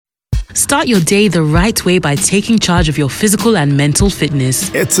Start your day the right way by taking charge of your physical and mental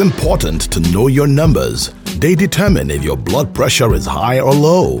fitness. It's important to know your numbers. They determine if your blood pressure is high or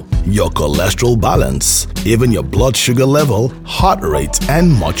low, your cholesterol balance, even your blood sugar level, heart rate,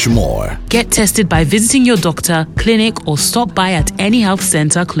 and much more. Get tested by visiting your doctor, clinic, or stop by at any health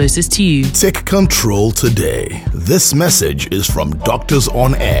center closest to you. Take control today. This message is from Doctors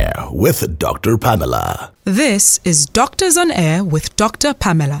on Air with Dr. Pamela. This is Doctors on Air with Dr.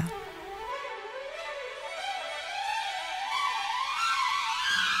 Pamela.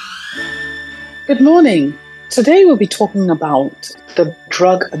 Good morning. Today we'll be talking about the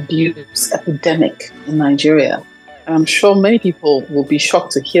drug abuse epidemic in Nigeria. I'm sure many people will be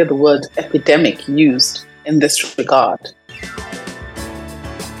shocked to hear the word epidemic used in this regard.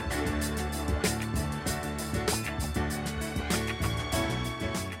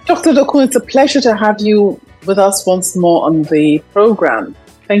 Dr. Dokun, it's a pleasure to have you with us once more on the program.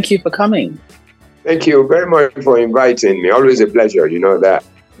 Thank you for coming. Thank you very much for inviting me. Always a pleasure, you know that.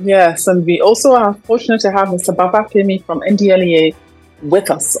 Yes, and we also are fortunate to have Mr. Babafemi from NDLEA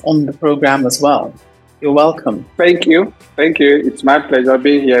with us on the program as well. You're welcome. Thank you. Thank you. It's my pleasure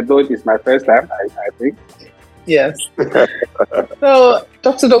being here, though it's my first time, I think. Yes. So,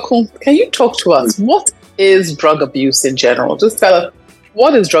 Dr. Dokun, can you talk to us? What is drug abuse in general? Just tell us,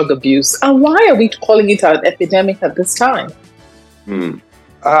 what is drug abuse and why are we calling it an epidemic at this time?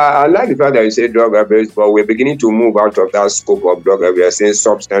 I like the fact that you say drug abuse, but we're beginning to move out of that scope of drug abuse. We are saying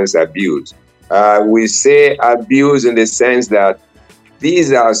substance abuse. We say abuse in the sense that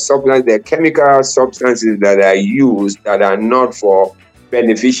these are substances, they're chemical substances that are used that are not for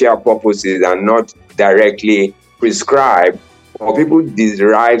beneficial purposes and not directly prescribed, or people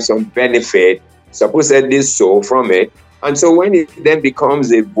derive some benefit, supposedly so, from it. And so when it then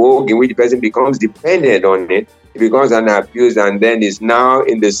becomes a vogue in which the person becomes dependent on it, it becomes an abuse, and then is now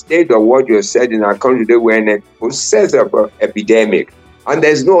in the state of what you said in our country today, when it possesses an epidemic. And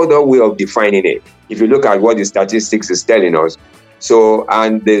there's no other way of defining it, if you look at what the statistics is telling us. So,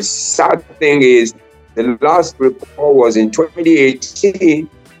 and the sad thing is, the last report was in 2018,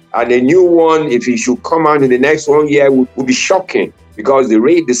 and a new one, if it should come out in the next 1 year, would be shocking, because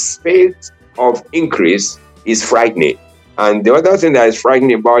the space of increase is frightening. And the other thing that is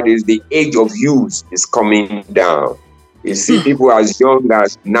frightening about is the age of use is coming down. We see people as young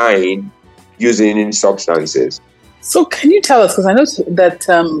as 9 using substances. So can you tell us, because I know that,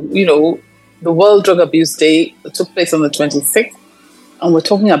 the World Drug Abuse Day took place on the 26th, and we're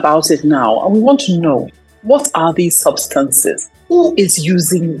talking about it now. And we want to know, what are these substances? Who is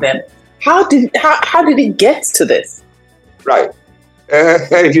using them? How did it get to this? Right.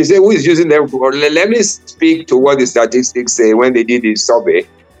 If you say who is using them for, let me speak to what the statistics say when they did this survey.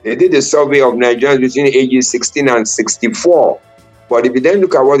 They did a survey of Nigerians between ages 16 and 64. But if you then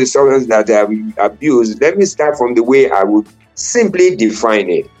look at what the substances that are abused, let me start from the way I would simply define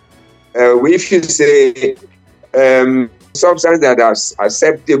it. If you say substances that are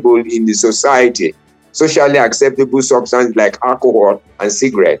acceptable in the society, socially acceptable substances like alcohol and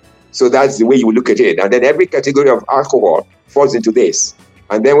cigarette. So that's the way you look at it. And then every category of alcohol falls into this.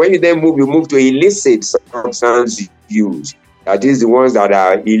 And then when you move to illicit substance use. That is the ones that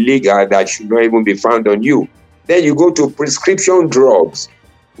are illegal, that should not even be found on you. Then you go to prescription drugs,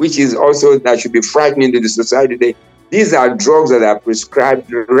 which is also, that should be frightening to the society today. These are drugs that are prescribed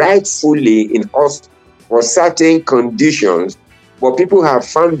rightfully in us for certain conditions, but people have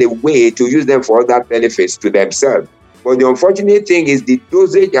found a way to use them for other benefits to themselves. But the unfortunate thing is the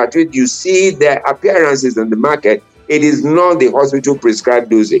dosage at which you see their appearances on the market, it is not the hospital prescribed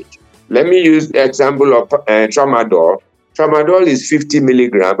dosage. Let me use the example of tramadol. Tramadol is 50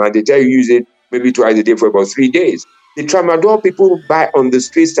 milligrams, and they tell you use it maybe twice a day for about 3 days. The tramadol people buy on the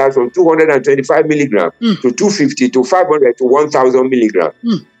street start from 225 milligrams to 250 to 500 to 1,000 milligrams.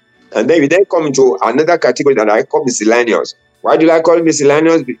 And then you then come into another category that I call miscellaneous. Why do I call it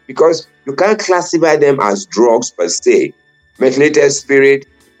miscellaneous? Because you can't classify them as drugs per se. Methylated spirit,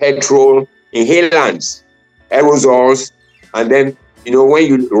 petrol, inhalants, aerosols, and then, when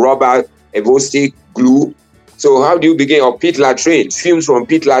you rub out evostick, glue. So how do you begin? Or pit latrine, fumes from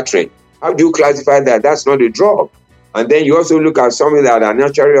pit latrine. How do you classify that? That's not a drug. And then you also look at something that are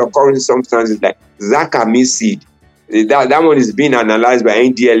naturally occurring substances like zacamicid. That one is being analyzed by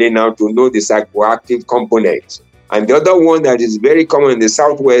NDLEA now to know the psychoactive components. And the other one that is very common in the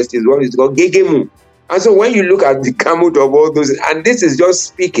Southwest is what is called gegemu. And so when you look at the gamut of all those, and this is just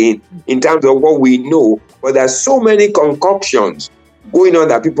speaking in terms of what we know, but there's so many concoctions going on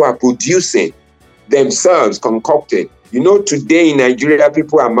that people are producing themselves, concocted. Today in Nigeria,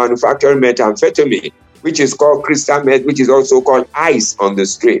 people are manufacturing methamphetamine, which is called crystal meth, which is also called ice on the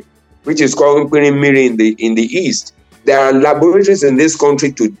street. which is called Miri in the East. There are laboratories in this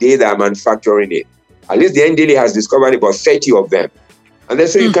country today that are manufacturing it. At least the NDLEA has discovered about 30 of them. And then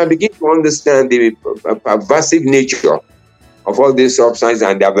so you can begin to understand the pervasive nature of all these substances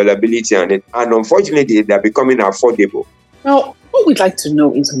and the availability and it. And unfortunately, they're becoming affordable. Now, what we'd like to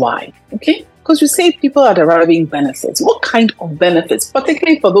know is why, okay? Because you say people are deriving benefits. What kind of benefits,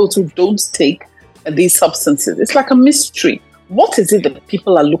 particularly for those who don't take these substances? It's like a mystery. What is it that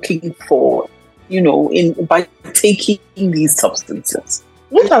people are looking for, by taking these substances?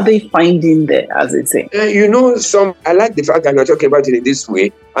 What are they finding there, as they say? I like the fact that you're talking about it in this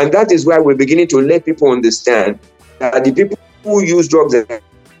way, and that is why we're beginning to let people understand that the people who use drugs are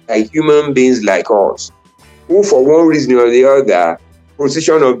human beings like us, who for one reason or the other,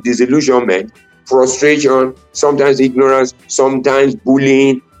 position of disillusionment, frustration, sometimes ignorance, sometimes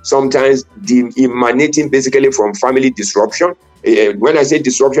bullying, sometimes emanating basically from family disruption. When I say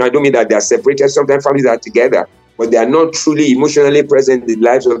disruption, I don't mean that they are separated. Sometimes families are together, but they are not truly emotionally present in the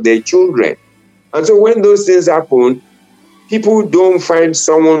lives of their children. And so when those things happen, people don't find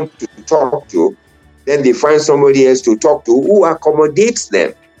someone to talk to, then they find somebody else to talk to who accommodates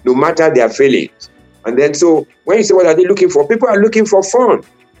them, no matter their feelings. And then so when you say, what are they looking for? People are looking for fun.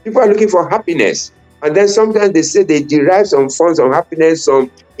 People are looking for happiness. And then sometimes they say they derive some fun, some happiness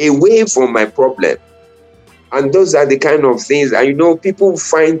away from my problem. And those are the kind of things, and people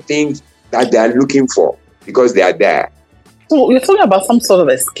find things that they are looking for because they are there. So you're talking about some sort of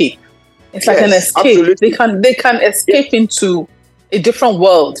escape. It's like an escape. Absolutely. They can escape into a different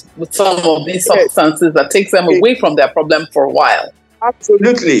world with some of these substances that takes them away from their problem for a while.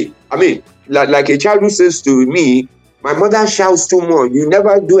 Absolutely. I mean, like a child who says to me, my mother shouts too much. You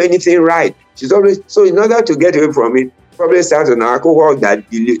never do anything right. She's always, so in order to get away from it, probably starts on alcohol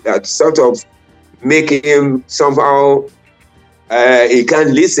that sort of make him somehow, he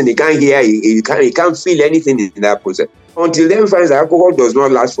can't listen, he can't hear, he can't feel anything in that process. Until then finds that alcohol does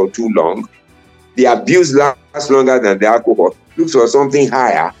not last for too long. The abuse lasts longer than the alcohol, looks for something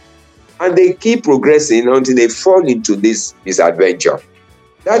higher. And they keep progressing until they fall into this misadventure.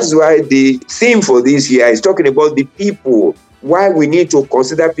 That's why the theme for this year is talking about the people, why we need to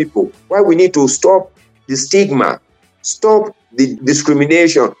consider people, why we need to stop the stigma, stop the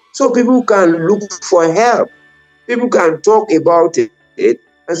discrimination, so people can look for help. People can talk about it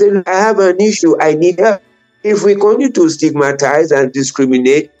and say, I have an issue, I need help. If we continue to stigmatize and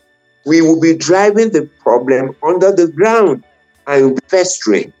discriminate, we will be driving the problem under the ground and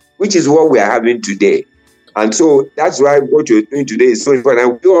festering, which is what we are having today. And so that's why what you're doing today is so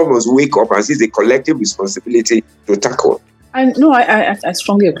important. We almost wake up and see the collective responsibility to tackle. And no, I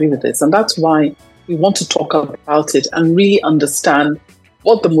strongly agree with this. And that's why we want to talk about it and really understand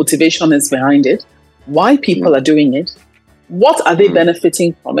what the motivation is behind it, why people are doing it, what are they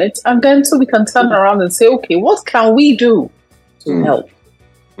benefiting from it, and then so we can turn around and say, okay, what can we do to help?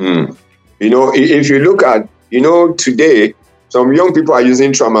 If you look at, today, some young people are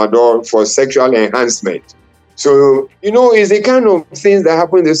using tramadol for sexual enhancement. So, it's the kind of things that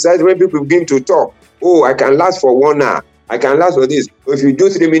happen in the society when people begin to talk. Oh, I can last for 1 hour. I can last for this. If you do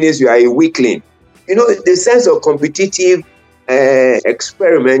 3 minutes, you are a weakling. The sense of competitive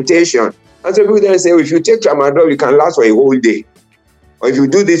experimentation. And so people then say, if you take tramadol, you can last for a whole day. Or if you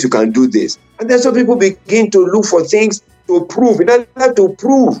do this, you can do this. And then so people begin to look for things to prove. In order to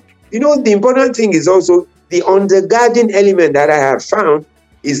prove, the important thing is also the undergirding element that I have found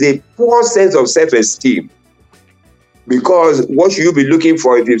is a poor sense of self-esteem. Because what should you be looking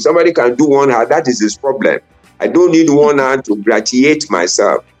for? If somebody can do 1 hour, that is his problem. I don't need 1 hour to gratiate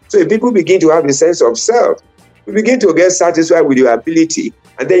myself. So if people begin to have a sense of self, you begin to get satisfied with your ability,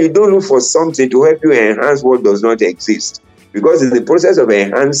 and then you don't look for something to help you enhance what does not exist. Because in the process of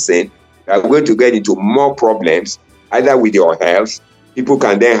enhancing, you are going to get into more problems, either with your health. People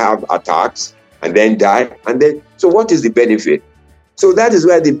can then have attacks and then die. And then, so what is the benefit? So that is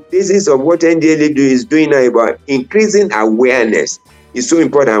why the basis of what NDLEA is doing now about increasing awareness is so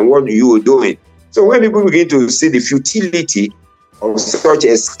important, what you are doing. So when people begin to see the futility of such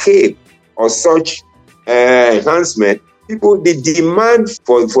escape or such enhancement, the demand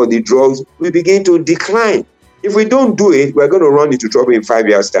for the drugs will begin to decline. If we don't do it, we're going to run into trouble in 5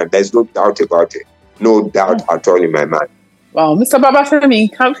 years' time. There's no doubt about it. No doubt at all in my mind. Wow, Mr. Babafemi,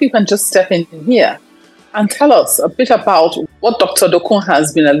 if you can just step in here and tell us a bit about what Dr. Dokun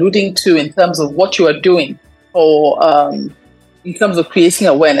has been alluding to in terms of what you are doing for in terms of creating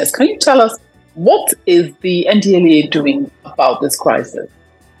awareness. Can you tell us what is the NDLEA doing about this crisis?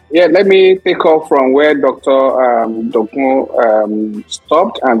 Yeah, let me take off from where Dr. Dokun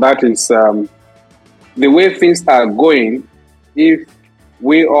stopped, and that is the way things are going. If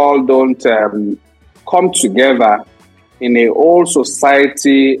we all don't come together in a whole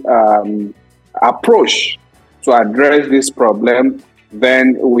society approach to address this problem,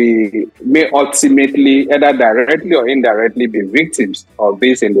 then we may ultimately, either directly or indirectly, be victims of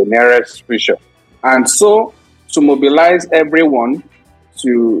this in the nearest future. And so, to mobilize everyone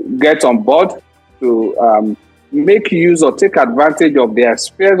to get on board, to make use or take advantage of their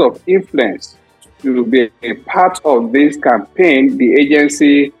spheres of influence to be a part of this campaign, the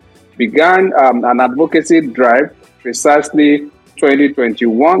agency began an advocacy drive precisely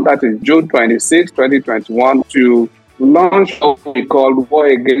 2021, that is June 26, 2021, to launch what we call War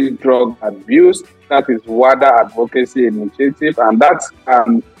Against Drug Abuse. That is WADA Advocacy Initiative, and that's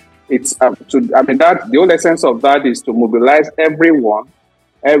the whole essence of that is to mobilize everyone,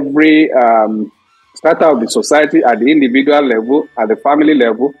 every strata of the society, at the individual level, at the family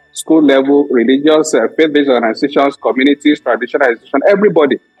level, school level, religious, faith-based organizations, communities, traditional institutions,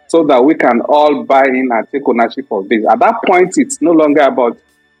 everybody, so that we can all buy in and take ownership of this. At that point, it's no longer about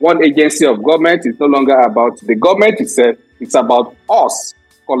one agency of government. It's no longer about the government itself. It's about us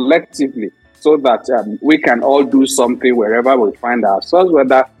collectively, so that we can all do something wherever we find ourselves,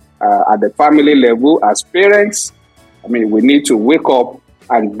 whether at the family level, as parents. We need to wake up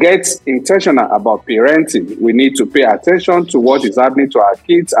and get intentional about parenting. We need to pay attention to what is happening to our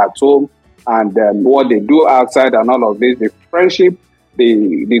kids at home and what they do outside and all of this, the friendship,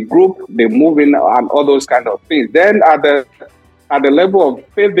 the group, the moving, and all those kind of things. Then at the level of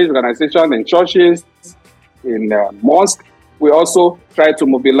faith-based organizations in churches, in mosques, we also try to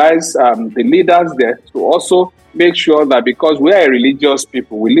mobilize the leaders there to also make sure that, because we are a religious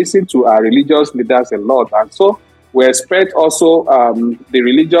people, we listen to our religious leaders a lot. And so we expect also the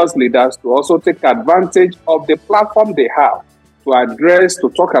religious leaders to also take advantage of the platform they have to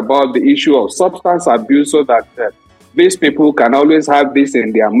talk about the issue of substance abuse, so that these people can always have this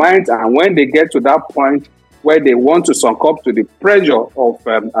in their minds. And when they get to that point where they want to succumb to the pressure of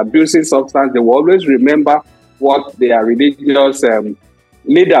abusing substance, they will always remember what their religious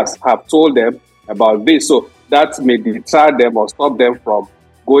leaders have told them about this. So that may deter them or stop them from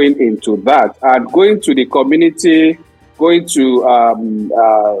going into that. And going to the community, going to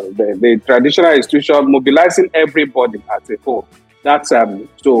the traditional institution, mobilizing everybody as a whole. That's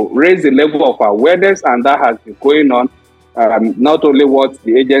to raise the level of awareness, and that has been going on. Not only what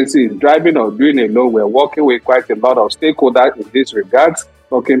the agency is driving or doing alone, we're working with quite a lot of stakeholders in this regard,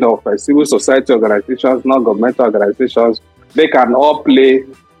 talking of civil society organizations, non-governmental organizations. They can all play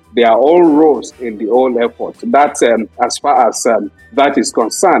their own roles in the whole effort. That's as far as that is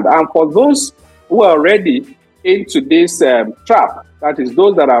concerned. And for those who are already into this trap, that is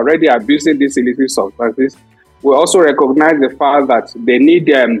those that are already abusing these illicit substances, we also recognize the fact that they need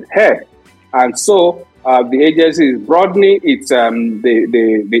help. And so the agency is broadening its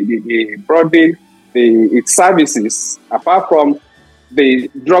its services, apart from the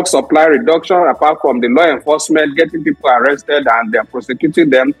drug supply reduction, apart from the law enforcement, getting people arrested and prosecuting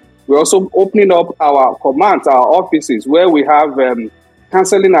them. We're also opening up our commands, our offices, where we have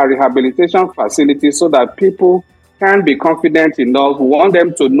counseling and rehabilitation facilities, so that people can be confident enough. We want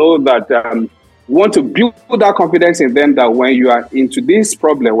them to know that we want to build that confidence in them, that when you are into this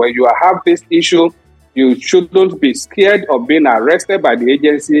problem, when you have this issue, you shouldn't be scared of being arrested by the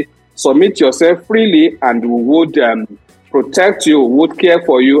agency. Submit yourself freely, and we would protect you, would care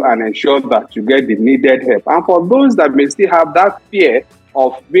for you, and ensure that you get the needed help. And for those that may still have that fear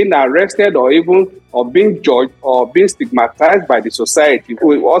of being arrested, or even of being judged or being stigmatized by the society,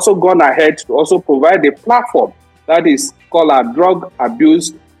 we've also gone ahead to also provide a platform that is called our Drug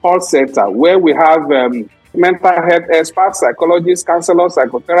Abuse Call Center, where we have mental health experts, psychologists, counselors,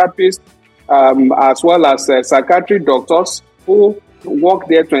 psychotherapists, as well as psychiatric doctors who work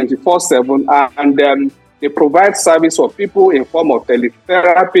there 24/7, and they provide service for people in form of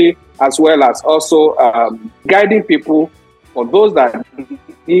teletherapy, as well as also guiding people for those that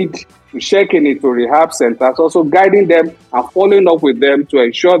need to check into rehab centers, also guiding them and following up with them to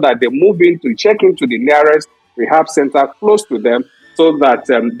ensure that they move in to check into the nearest rehab center close to them, so that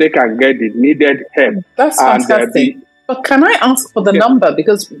they can get the needed help. That's fantastic. But can I ask for the number?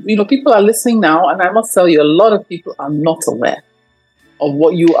 Because people are listening now, and I must tell you, a lot of people are not aware of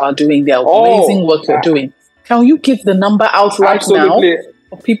what you are doing there. Amazing work you're doing. Can you give the number out right now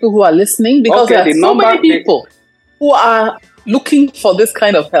for people who are listening? Because there are so many people who are looking for this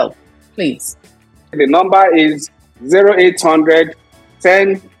kind of help. Please. The number is 0800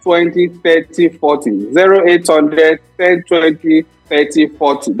 10 20 30 40. 0800 10 20 30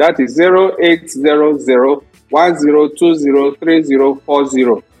 40. That is 0800 1020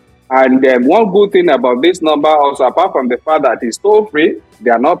 3040. And one good thing about this number also, apart from the fact that it's toll-free,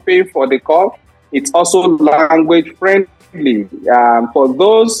 they are not paying for the call, it's also language friendly. For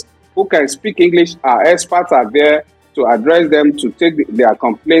those who can speak English, our experts are there to address them, to take their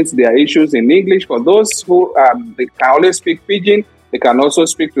complaints, their issues in English. For those who they can only speak Pidgin, they can also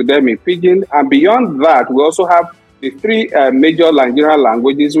speak to them in Pidgin. And beyond that, we also have the three major Nigerian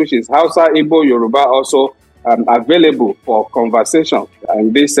languages, which is Hausa, Igbo, Yoruba, also available for conversation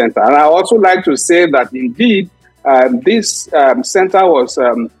in this center. And I also like to say that indeed, this center was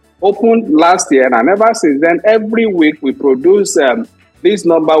opened last year, and ever since then, every week we produce this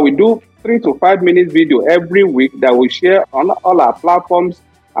number. We do 3 to 5 minute video every week that we share on all our platforms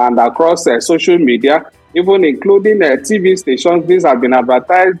and across social media, even including TV stations. These have been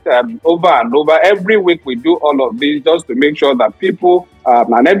advertised over and over. Every week we do all of this just to make sure that people,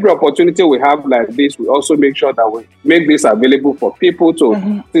 and every opportunity we have like this, we also make sure that we make this available for people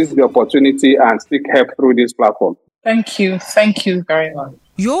to seize the opportunity and seek help through this platform. Thank you. Thank you very much.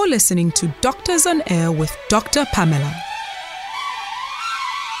 You're listening to Doctors on Air with Dr. Pamela.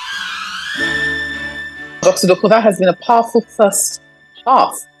 Dr. Dokun, that has been a powerful first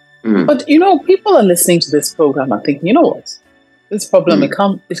half. But, people are listening to this program and thinking, you know what? This problem, it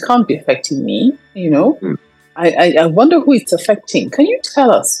can't be affecting me, I wonder who it's affecting. Can you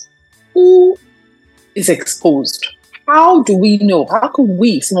tell us who is exposed? How do we know? How can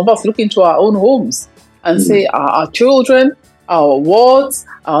we, some of us, look into our own homes and say our children, our wards,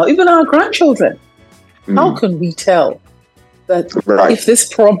 even our grandchildren? How can we tell that if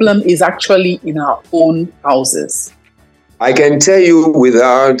this problem is actually in our own houses? I can tell you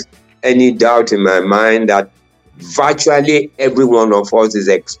without any doubt in my mind that virtually every one of us is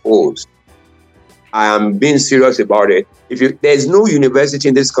exposed. I am being serious about it. There's no university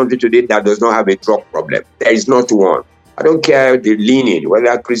in this country today that does not have a drug problem. There is not one. I don't care the leaning,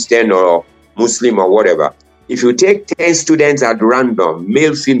 whether Christian or Muslim or whatever. If you take 10 students at random,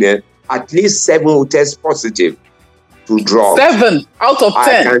 male, female, at least 7 will test positive to drugs. 7 out of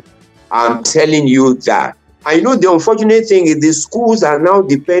 10. I'm telling you that. I know the unfortunate thing is the schools are now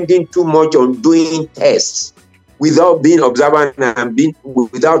depending too much on doing tests without being observant and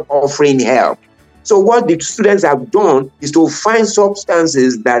without offering help. So what the students have done is to find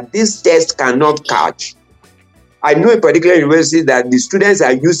substances that this test cannot catch. I know a particular university that the students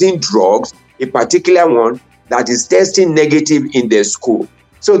are using drugs, a particular one that is testing negative in their school.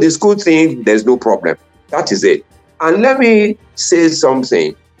 So the school thinks there's no problem. That is it. And let me say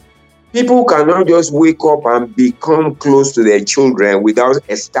something. People cannot just wake up and become close to their children without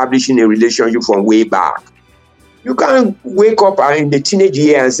establishing a relationship from way back. You can't wake up in the teenage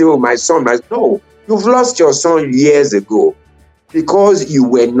year and say, oh, my son, no. You've lost your son years ago because you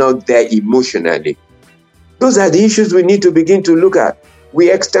were not there emotionally. Those are the issues we need to begin to look at.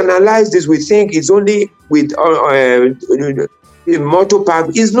 We externalize this. We think it's only with motor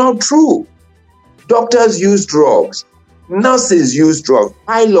park. It's not true. Doctors use drugs. Nurses use drugs.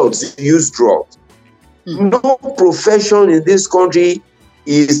 Pilots use drugs. No profession in this country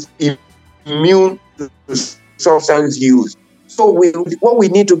is immune to substance use. So what we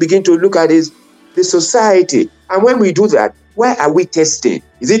need to begin to look at is the society. And when we do that, why are we testing?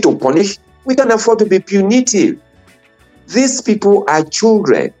 Is it to punish? We can afford to be punitive. These people are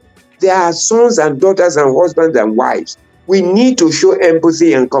children. They are sons and daughters and husbands and wives. We need to show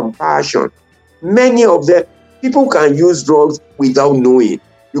empathy and compassion. Many of them, people can use drugs without knowing.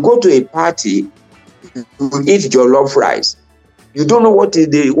 You go to a party, you eat jollof rice. You don't know what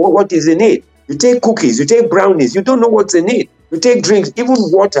is in it. You take cookies, you take brownies, you don't know what's in it. You take drinks, even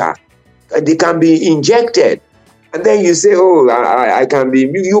water. They can be injected. And then you say, oh, I can be.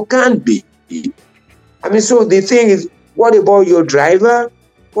 You can't be. So the thing is, what about your driver?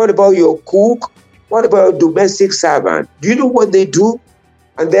 What about your cook? What about domestic servant? Do you know what they do?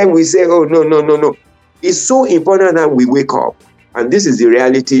 And then we say, oh, no. It's so important that we wake up. And this is the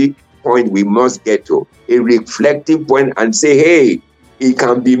reality point we must get to. A reflective point and say, hey, it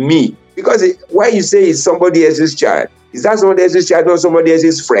can be me. Because why you say it's somebody else's child? Is that somebody else's child or somebody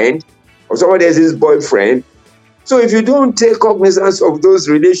else's friend? Or somebody else's boyfriend? So if you don't take cognizance of those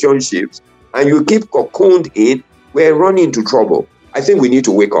relationships and you keep cocooned in, we're running into trouble. I think we need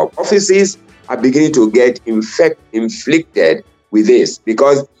to wake up. Offices are beginning to get inflicted with this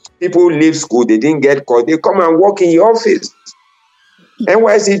because people leave school, they didn't get caught. They come and work in your office.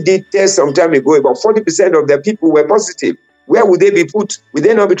 NYC did test some time ago, about 40% of the people were positive. Where would they be put? Would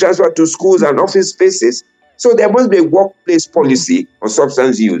they not be transferred to schools and office spaces? So there must be a workplace policy on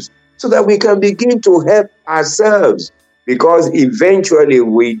substance use so that we can begin to help ourselves. Because eventually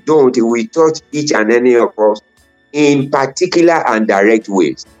we touch each and any of us in particular and direct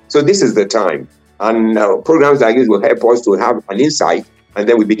ways. So this is the time. And programs like this will help us to have an insight, and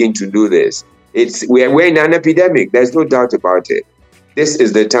then we begin to do this. We're in an epidemic. There's no doubt about it. This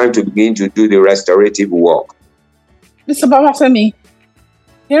is the time to begin to do the restorative work. Mr. Babafemi,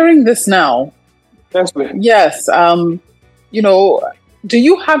 hearing this now, yes, do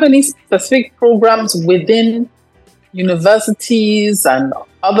you have any specific programs within universities and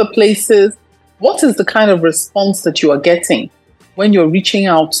other places? What is the kind of response that you are getting when you're reaching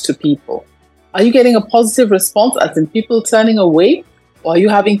out to people? Are you getting a positive response, as in people turning away? Or are you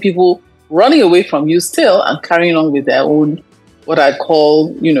having people running away from you still and carrying on with their own, what I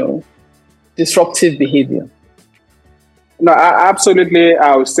call, disruptive behavior? No, absolutely.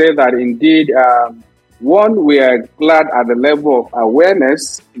 I would say that indeed, one, we are glad at the level of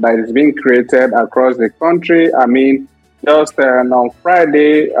awareness that is being created across the country. I mean, just on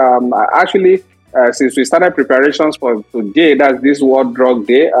Friday, since we started preparations for today, that's this World Drug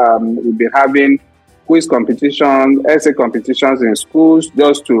Day, we've been having quiz competitions, essay competitions in schools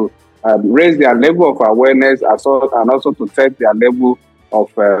just to raise their level of awareness and also to test their level of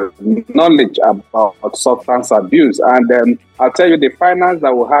knowledge about substance abuse. And I'll tell you, the finals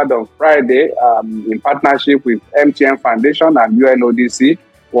that we had on Friday in partnership with MTN Foundation and UNODC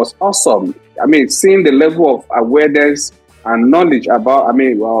was awesome. I mean, seeing the level of awareness and knowledge about,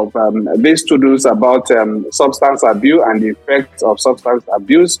 these students about substance abuse and the effects of substance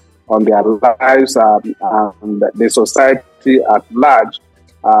abuse on their lives and the society at large.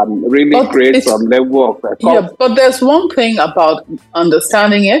 Really create some level of but there's one thing about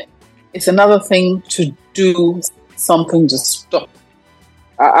understanding it. It's another thing to do something to stop.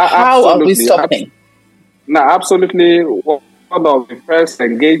 How are we stopping? Absolutely. One of the first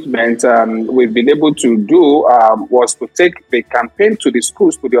engagement we've been able to do was to take the campaign to the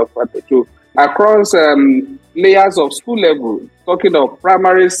schools, to across layers of school level, talking of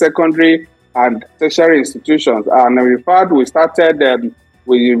primary, secondary, and tertiary institutions. And in fact, we started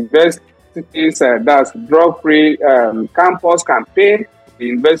with universities, that's drug-free campus campaign, the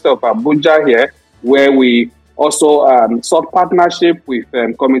University of Abuja here, where we also sought partnership with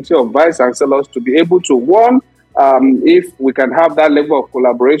Committee of Vice Chancellors to be able to, if we can have that level of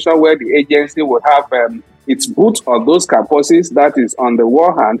collaboration where the agency will have its boots on those campuses, that is on the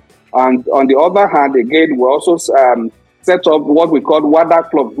one hand. And on the other hand, again, we also set up what we call WADA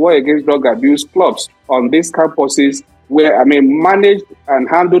clubs, War Against Drug Abuse clubs, on these campuses, where, managed and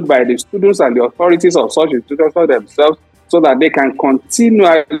handled by the students and the authorities of such institutions themselves, so that they can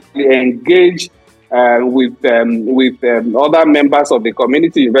continually engage with other members of the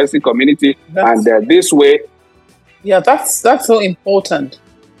community, university community, this way. Yeah, that's so important.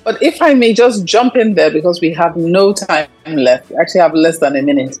 But if I may just jump in there, because we have no time left, we actually have less than a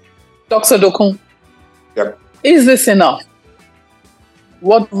minute. Dr. Dokun, Is this enough?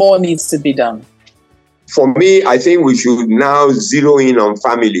 What more needs to be done? For me, I think we should now zero in on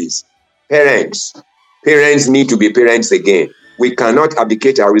families. Parents need to be parents again. We cannot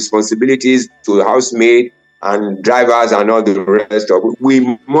abdicate our responsibilities to housemaid and drivers and all the rest of it.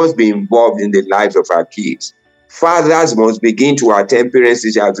 We must be involved in the lives of our kids. Fathers must begin to attend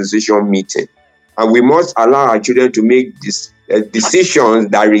parent-teacher association meeting. And we must allow our children to make decisions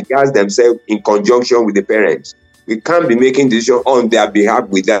that regard themselves in conjunction with the parents. We can't be making decisions on their behalf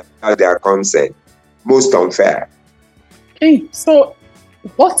without their consent. Most unfair. Okay, so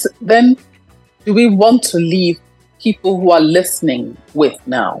what then do we want to leave people who are listening with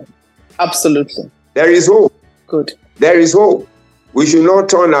now? Absolutely. There is hope. Good. There is hope. We should not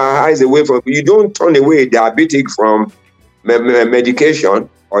turn our eyes away from. You don't turn away diabetic from medication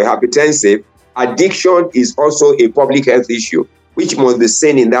or hypertensive. Addiction is also a public health issue, which must be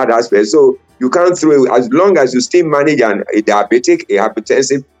seen in that aspect. So you can't throw, as long as you still manage a diabetic, a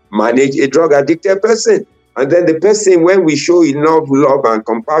hypertensive, manage a drug-addicted person. And then the person, when we show enough love and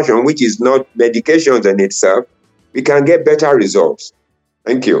compassion, which is not medications in itself, we can get better results.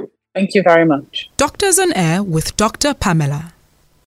 Thank you. Thank you very much. Doctors on Air with Dr. Pamela.